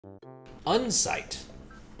UNSIGHT.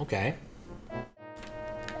 Okay.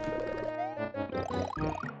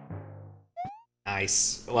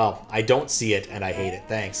 Nice. Well, I don't see it, and I hate it.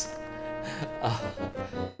 Thanks.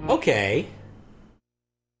 Okay.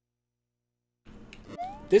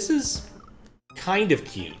 This is kind of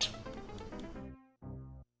cute.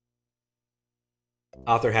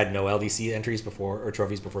 Author had no LDC entries before, or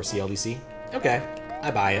trophies before CLDC. Okay, I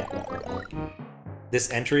buy it. This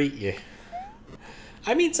entry, yeah.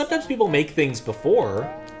 I mean, sometimes people make things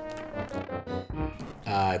before,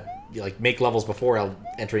 like make levels before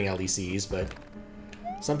entering LDCs, but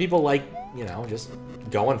some people like, you know, just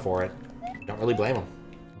going for it. Don't really blame them.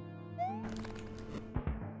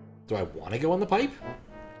 Do I want to go in the pipe?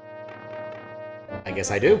 I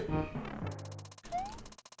guess I do.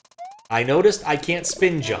 I noticed I can't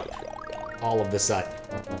spin jump all of the sudden.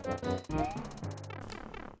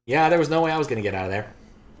 Yeah, there was no way I was going to get out of there.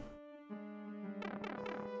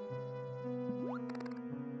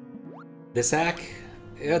 This hack,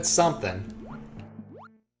 it's something.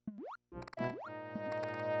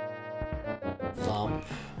 Thump.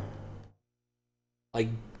 Like,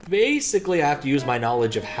 basically I have to use my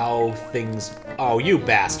knowledge of how things... Oh, you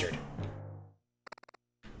bastard.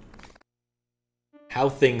 How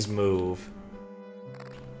things move.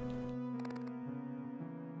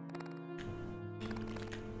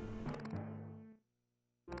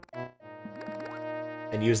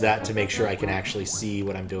 And use that to make sure I can actually see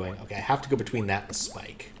what I'm doing. Okay, I have to go between that and the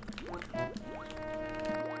spike.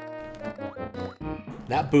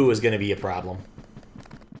 That boo is going to be a problem.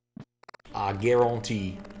 I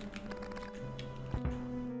guarantee.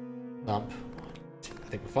 Thump. I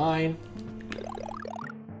think we're fine.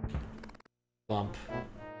 Bump.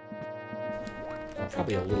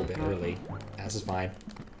 Probably a little bit early. This is fine.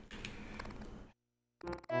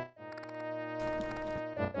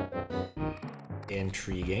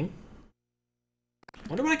 Intriguing.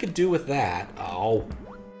 Wonder what I could do with that. Oh.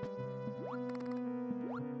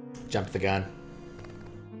 Jumped the gun.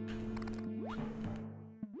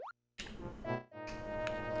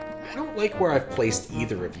 I don't like where I've placed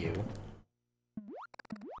either of you.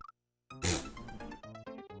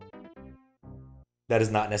 That is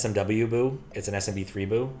not an SMW boo. It's an SMB3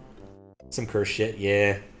 boo. Some curse shit,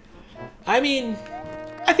 yeah. I mean,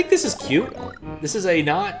 I think this is cute. This is a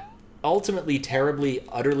not ultimately terribly,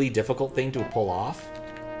 utterly difficult thing to pull off.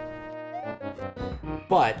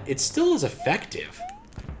 But it still is effective.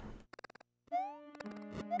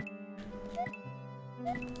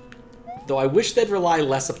 Though I wish they'd rely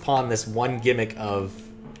less upon this one gimmick of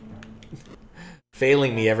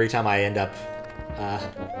failing me every time I end up...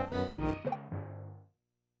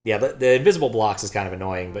 Yeah, the invisible blocks is kind of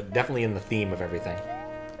annoying, but definitely in the theme of everything.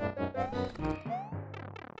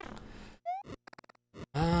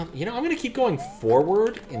 You know, I'm going to keep going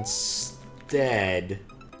forward instead.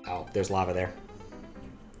 Oh, there's lava there.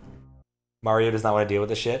 Mario does not want to deal with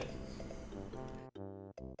this shit.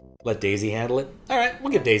 Let Daisy handle it. Alright,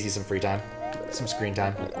 we'll give Daisy some free time. Some screen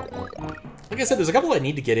time. Like I said, there's a couple I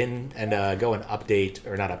need to get in and go and update,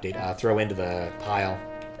 or not update, throw into the pile.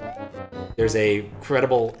 There's a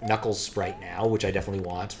credible Knuckles sprite now, which I definitely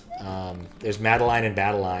want. There's Madeline and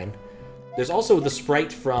Badeline. There's also the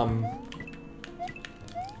sprite from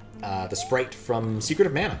Secret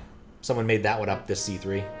of Mana. Someone made that one up this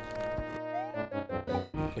C3.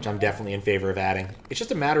 Which I'm definitely in favor of adding. It's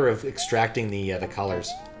just a matter of extracting the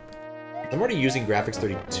colors. I'm already using Graphics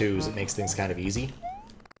 32s, it makes things kind of easy.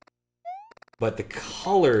 But the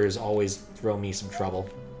colors always throw me some trouble.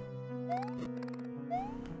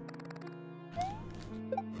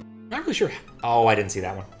 Not really sure. Oh, I didn't see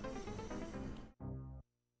that one.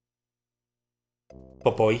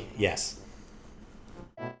 Popoy, yes.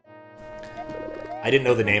 I didn't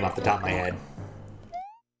know the name off the top of my head.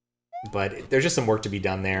 But there's just some work to be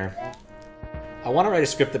done there. I want to write a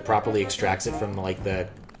script that properly extracts it from, like, the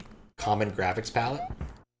common graphics palette.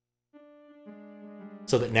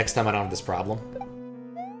 So that next time I don't have this problem.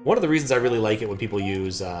 One of the reasons I really like it when people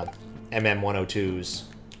use MM102's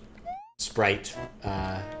sprite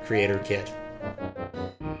creator kit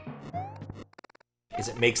is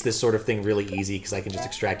it makes this sort of thing really easy because I can just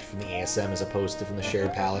extract it from the ASM as opposed to from the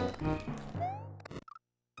shared palette.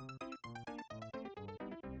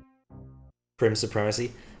 Prim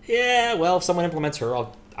Supremacy. Yeah, well, if someone implements her,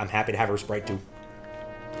 I'm happy to have her sprite too.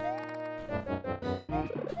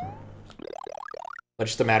 But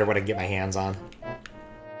it's just a matter of what I can get my hands on.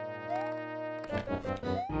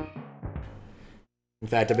 In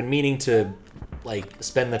fact, I've been meaning to, like,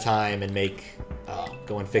 spend the time and make,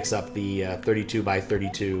 go and fix up the 32 by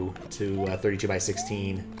 32 to 32 by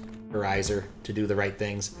 16 Riser to do the right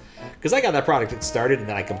things. Because I got that product started and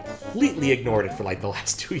then I completely ignored it for like the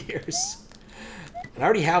last 2 years. And I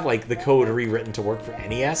already have like the code rewritten to work for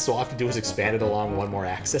NES, so all I have to do is expand it along one more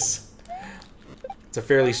axis. It's a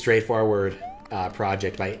fairly straightforward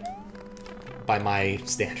project by my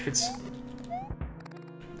standards.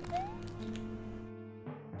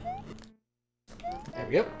 There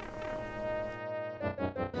we go.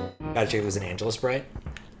 Gotta check if it was an Angela sprite.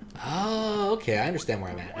 Oh, okay, I understand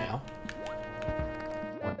where I'm at now.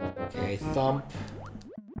 Okay, thump.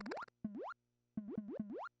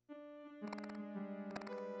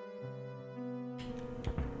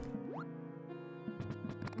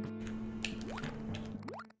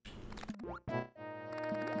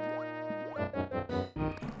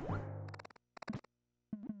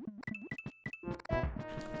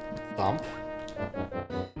 Thump.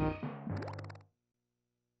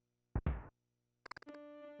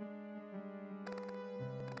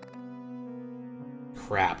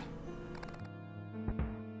 Crap.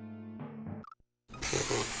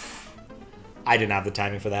 I didn't have the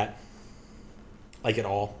timing for that. Like, at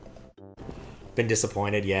all. Been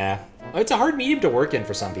disappointed, yeah. It's a hard medium to work in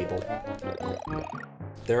for some people.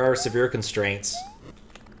 There are severe constraints.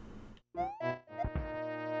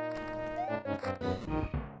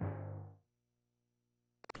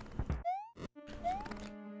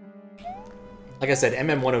 Like I said,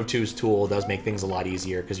 MM102's tool does make things a lot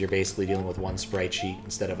easier because you're basically dealing with one sprite sheet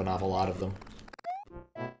instead of an awful lot of them.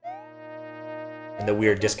 And the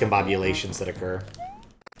weird discombobulations that occur.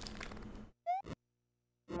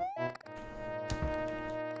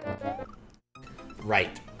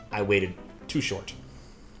 Right. I waited too short.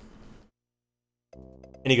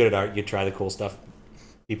 Any good at art, you try the cool stuff.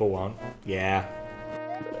 People won't. Yeah.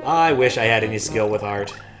 I wish I had any skill with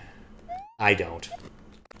art. I don't.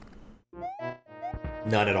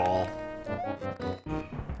 None at all.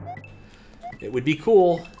 It would be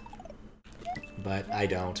cool, but I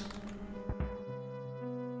don't.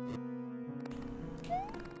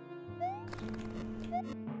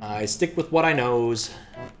 I stick with what I knows.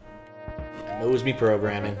 I knows me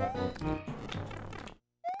programming.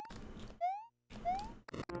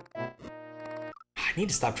 I need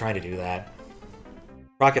to stop trying to do that.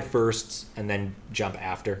 Rocket first, and then jump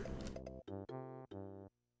after.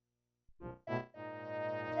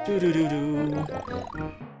 Do-do-do-do.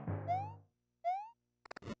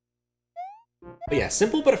 But yeah,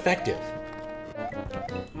 simple but effective.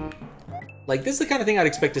 Like, this is the kind of thing I'd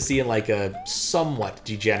expect to see in, like, a somewhat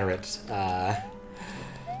degenerate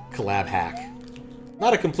collab hack.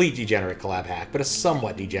 Not a complete degenerate collab hack, but a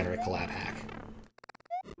somewhat degenerate collab hack.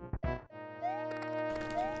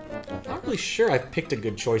 Not really sure I've picked a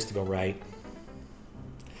good choice to go right.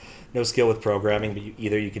 No skill with programming, but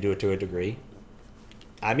either you can do it to a degree.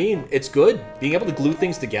 I mean, it's good. Being able to glue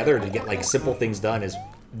things together to get, like, simple things done is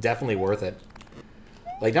definitely worth it.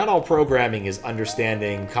 Like, not all programming is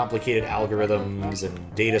understanding complicated algorithms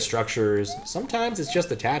and data structures. Sometimes it's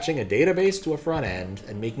just attaching a database to a front end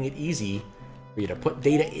and making it easy for you to put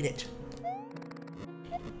data in it.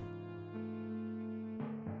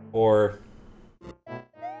 Or...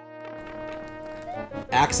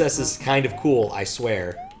 Access is kind of cool, I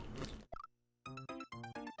swear.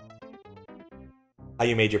 How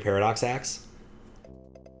you made your paradox axe?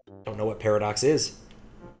 Don't know what paradox is.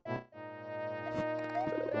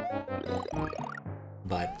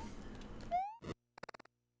 But...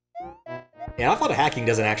 yeah, I thought hacking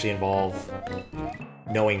doesn't actually involve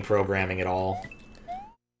knowing programming at all.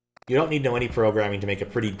 You don't need to know any programming to make a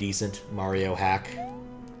pretty decent Mario hack.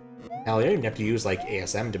 Hell, you don't even have to use, like,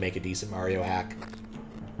 ASM to make a decent Mario hack.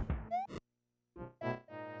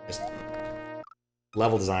 Just...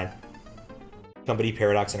 level design. Company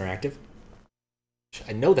Paradox Interactive.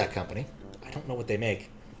 I know that company. I don't know what they make.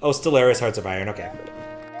 Oh, Stellaris Hearts of Iron. Okay.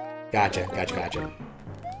 Gotcha, gotcha, gotcha.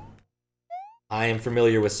 I am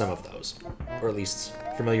familiar with some of those. Or at least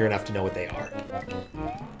familiar enough to know what they are.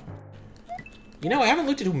 You know, I haven't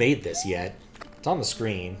looked at who made this yet. It's on the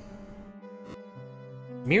screen.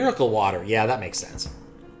 MiracleWater. Yeah, that makes sense.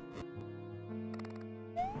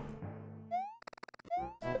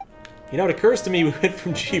 You know, it occurs to me we went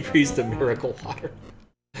from G-Breeze to MiracleWater.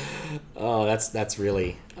 Oh, that's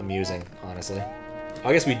really amusing, honestly.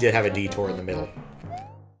 I guess we did have a detour in the middle.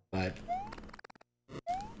 But...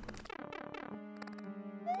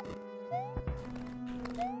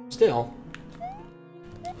 still...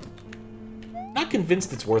 not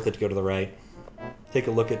convinced it's worth it to go to the right. Take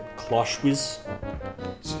a look at Kloshwiz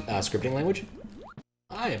scripting language.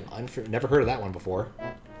 I am never heard of that one before.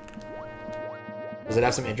 Does it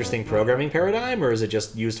have some interesting programming paradigm, or is it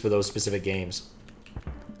just used for those specific games?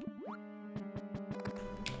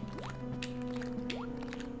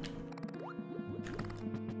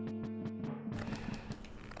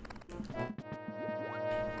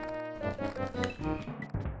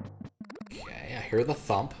 hear the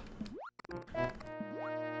thump.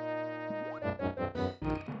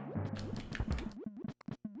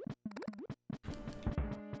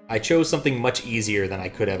 I chose something much easier than I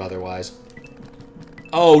could have otherwise.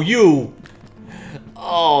 Oh, you!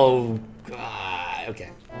 Oh, God. Okay.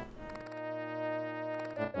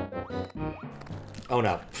 Oh,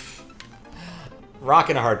 no. Rock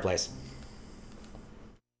in a hard place.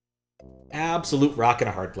 Absolute rock in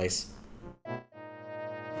a hard place.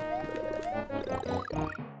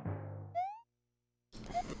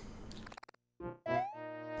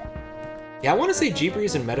 Yeah, I want to say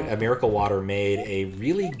G-Breeze and MiracleWater made a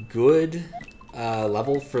really good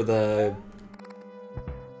level for the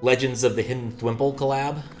Legends of the Hidden Thwimple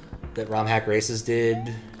collab that ROM Hack Races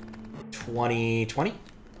did 2020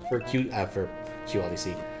 for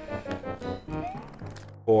QLDC.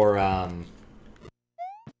 For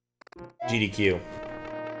GDQ.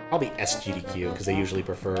 Probably SGDQ, because they usually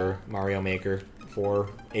prefer Mario Maker for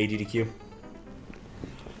AGDQ. It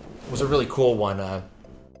was a really cool one,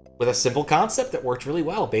 with a simple concept that worked really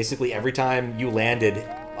well. Basically, every time you landed,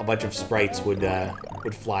 a bunch of sprites would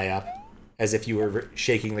fly up, as if you were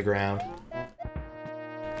shaking the ground. You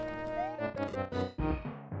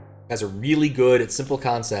guys are really good at simple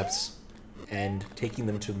concepts, and taking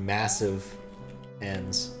them to massive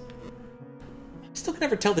ends. I still can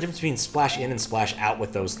never tell the difference between splash in and splash out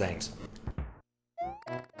with those things.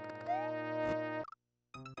 I'm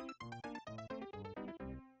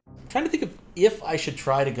trying to think of if I should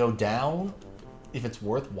try to go down, if it's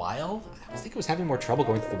worthwhile. I think I was having more trouble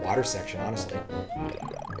going through the water section, honestly.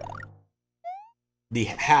 The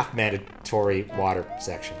half-mandatory water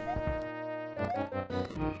section.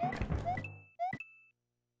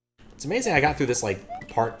 It's amazing I got through this, like,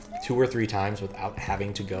 part 2 or 3 times without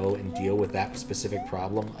having to go and deal with that specific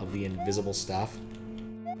problem of the invisible stuff.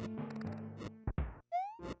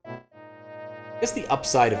 I guess the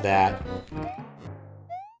upside of that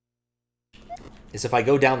is if I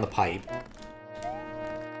go down the pipe,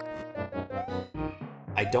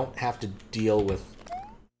 I don't have to deal with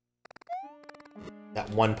that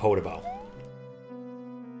one Podobo.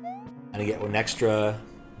 And I get an extra...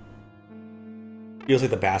 Feels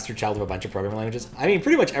like the bastard child of a bunch of programming languages. I mean,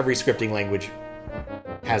 pretty much every scripting language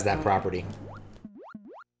has that property.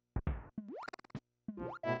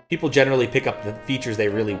 People generally pick up the features they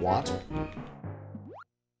really want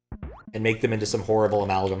and make them into some horrible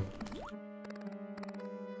amalgam.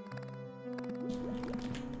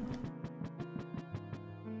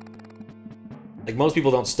 Like, most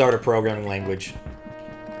people don't start a programming language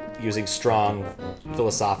using strong,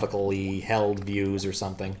 philosophically held views or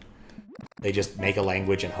something. They just make a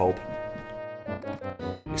language and hope.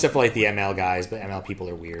 Except for, like, the ML guys, but ML people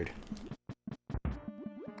are weird.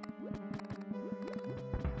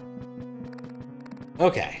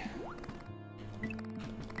 Okay.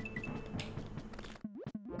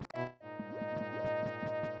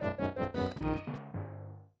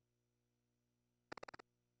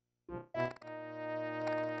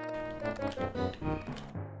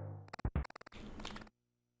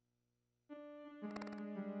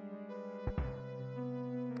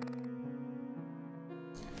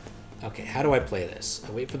 Okay, how do I play this?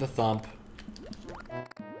 I wait for the thump. I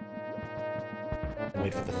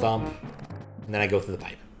wait for the thump. And then I go through the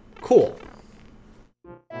pipe. Cool.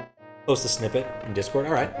 Post a snippet in Discord.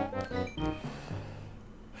 Alright.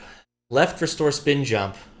 Left restore spin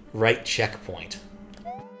jump. Right checkpoint.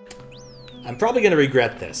 I'm probably going to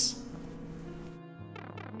regret this.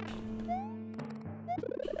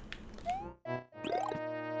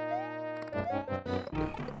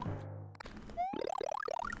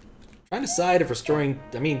 Trying to decide if restoring...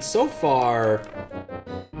 I mean, so far...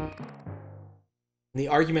 The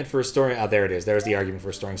argument for restoring... Oh, there it is. There's the argument for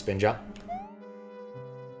restoring spin jump.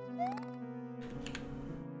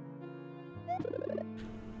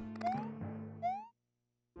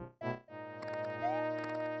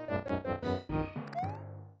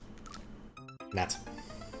 Nuts.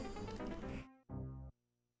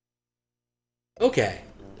 Okay.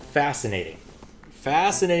 Fascinating.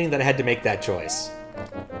 Fascinating that I had to make that choice.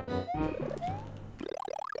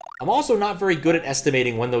 I'm also not very good at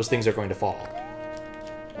estimating when those things are going to fall.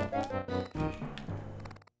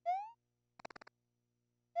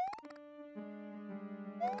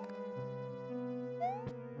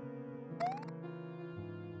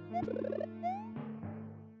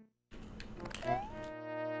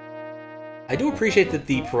 I do appreciate that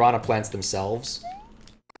the piranha plants themselves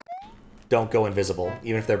don't go invisible,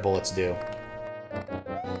 even if their bullets do.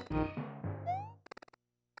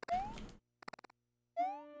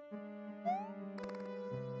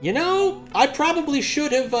 You know, I probably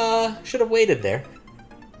should have waited there.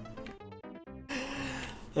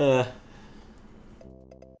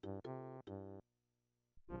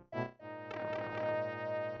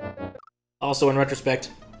 Also, in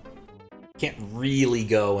retrospect, can't really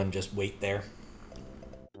go and just wait there.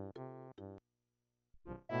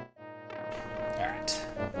 Alright.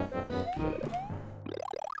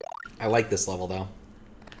 I like this level, though.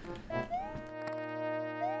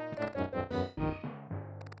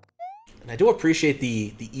 And I do appreciate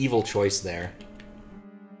the evil choice there.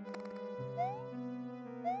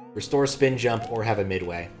 Restore spin jump or have a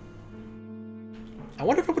midway. I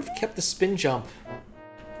wonder if I would have kept the spin jump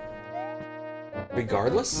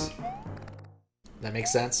regardless. That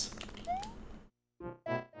makes sense.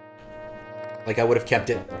 Like, I would have kept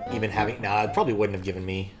it even having... Nah, it probably wouldn't have given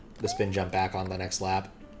me the spin jump back on the next lap.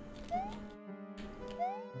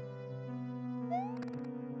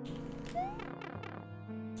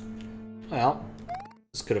 Well,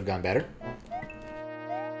 this could have gone better.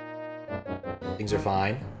 Things are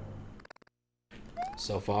fine.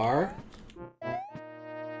 So far.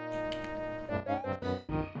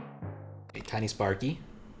 A tiny Sparky.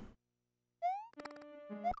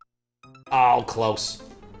 Oh, close.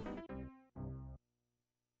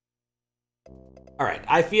 Alright,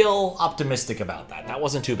 I feel optimistic about that. That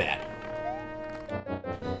wasn't too bad.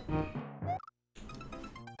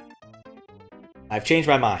 I've changed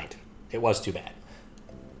my mind. It was too bad.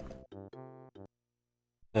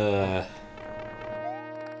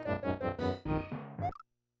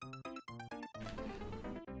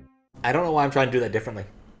 I don't know why I'm trying to do that differently.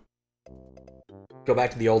 Go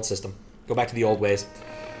back to the old system. Go back to the old ways.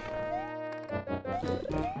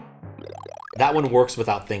 That one works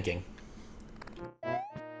without thinking.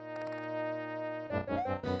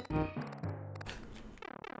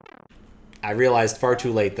 I realized far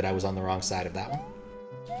too late that I was on the wrong side of that one.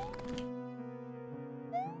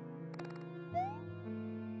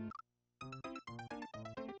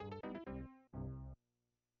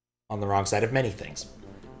 On the wrong side of many things.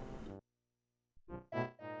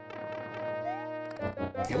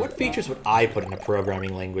 Yeah, what features would I put in a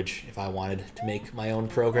programming language if I wanted to make my own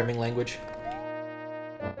programming language?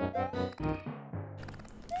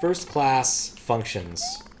 First class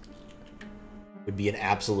functions would be an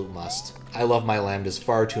absolute must. I love my lambdas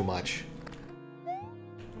far too much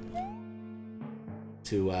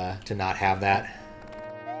to not have that.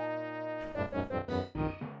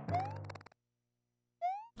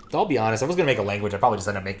 So I'll be honest, if I was going to make a language, I'd probably just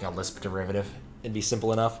end up making a Lisp derivative. It'd be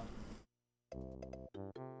simple enough.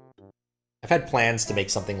 I've had plans to make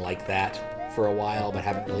something like that for a while, but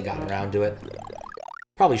haven't really gotten around to it.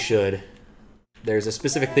 Probably should. There's a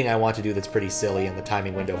specific thing I want to do that's pretty silly, and the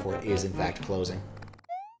timing window for it is, in fact, closing.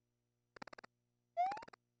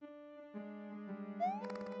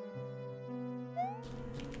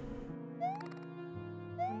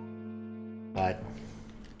 But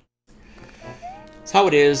it's how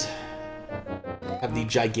it is. I have the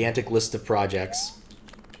gigantic list of projects.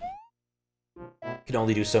 Can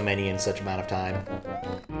only do so many in such amount of time.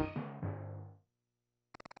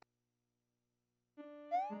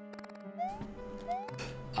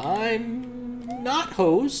 I'm not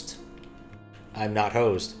hosed. I'm not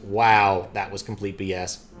hosed. Wow, that was complete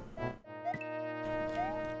BS.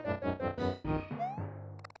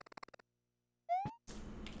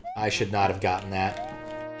 I should not have gotten that.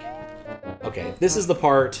 Okay, this is the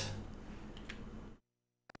part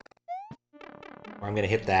where I'm gonna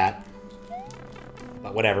hit that.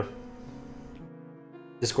 But whatever.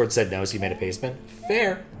 Discord said no, so you made a pastebin.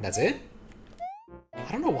 Fair. That's it?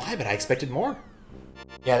 I don't know why, but I expected more.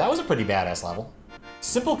 Yeah, that was a pretty badass level.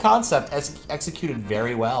 Simple concept, executed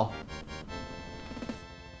very well.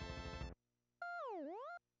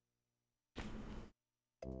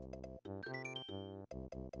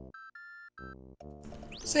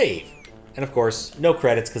 Save. And of course, no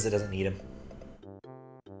credits because it doesn't need them.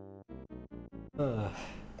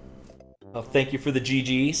 Oh, thank you for the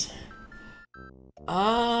GGs.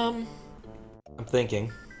 I'm thinking.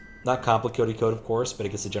 Not complicated code, of course, but it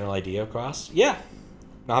gets the general idea across. Yeah,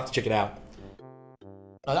 I'll have to check it out.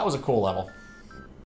 Oh, that was a cool level.